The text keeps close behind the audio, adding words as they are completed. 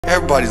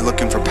Everybody's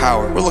looking for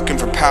power. We're looking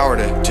for power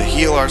to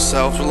heal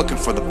ourselves. We're looking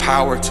for the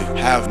power to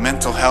have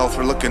mental health.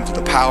 We're looking for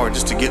the power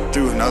just to get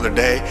through another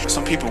day.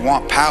 Some people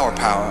want power.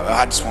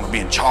 I just want to be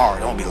in charge.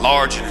 I want to be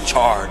large and in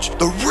charge.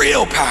 The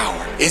real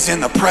power is in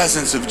the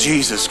presence of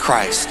Jesus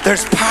Christ.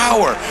 There's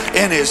power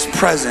in his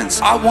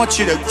presence. I want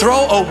you to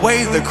throw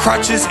away the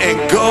crutches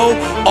and go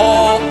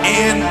all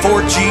in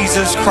for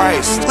Jesus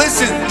Christ.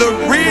 Listen, the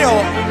real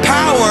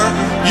power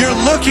you're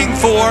looking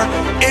for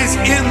is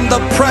in the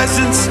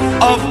presence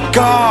of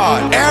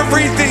God.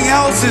 Everything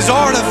else is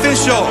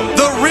artificial.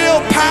 The real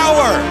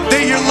power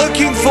that you're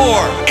looking for,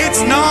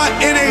 it's not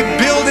in a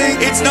building,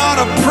 it's not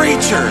a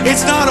preacher,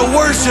 it's not a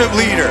worship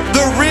leader.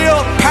 The real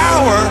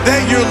power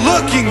that you're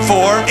looking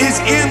for is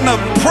in the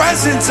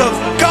presence of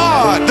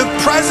God, the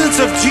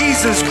presence of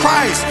Jesus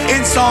Christ.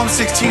 In Psalm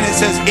 16 it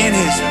says, in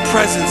his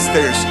presence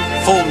there's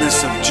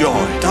fullness of joy.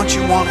 Don't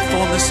you want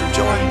fullness of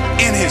joy?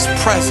 In his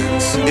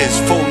presence is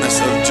fullness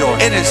of joy.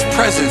 In his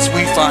presence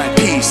we find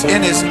peace.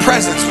 In his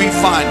presence we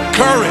find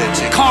courage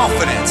and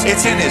confidence.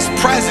 It's in his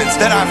presence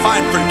that I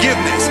find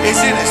forgiveness.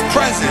 It's in his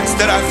presence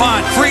that I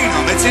find freedom.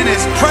 It's in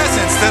his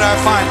presence that I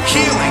find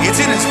healing.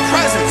 It's in his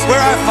presence where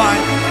I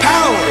find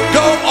power.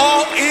 Go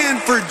all in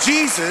for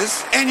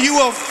Jesus and you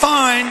will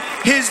find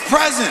his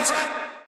presence.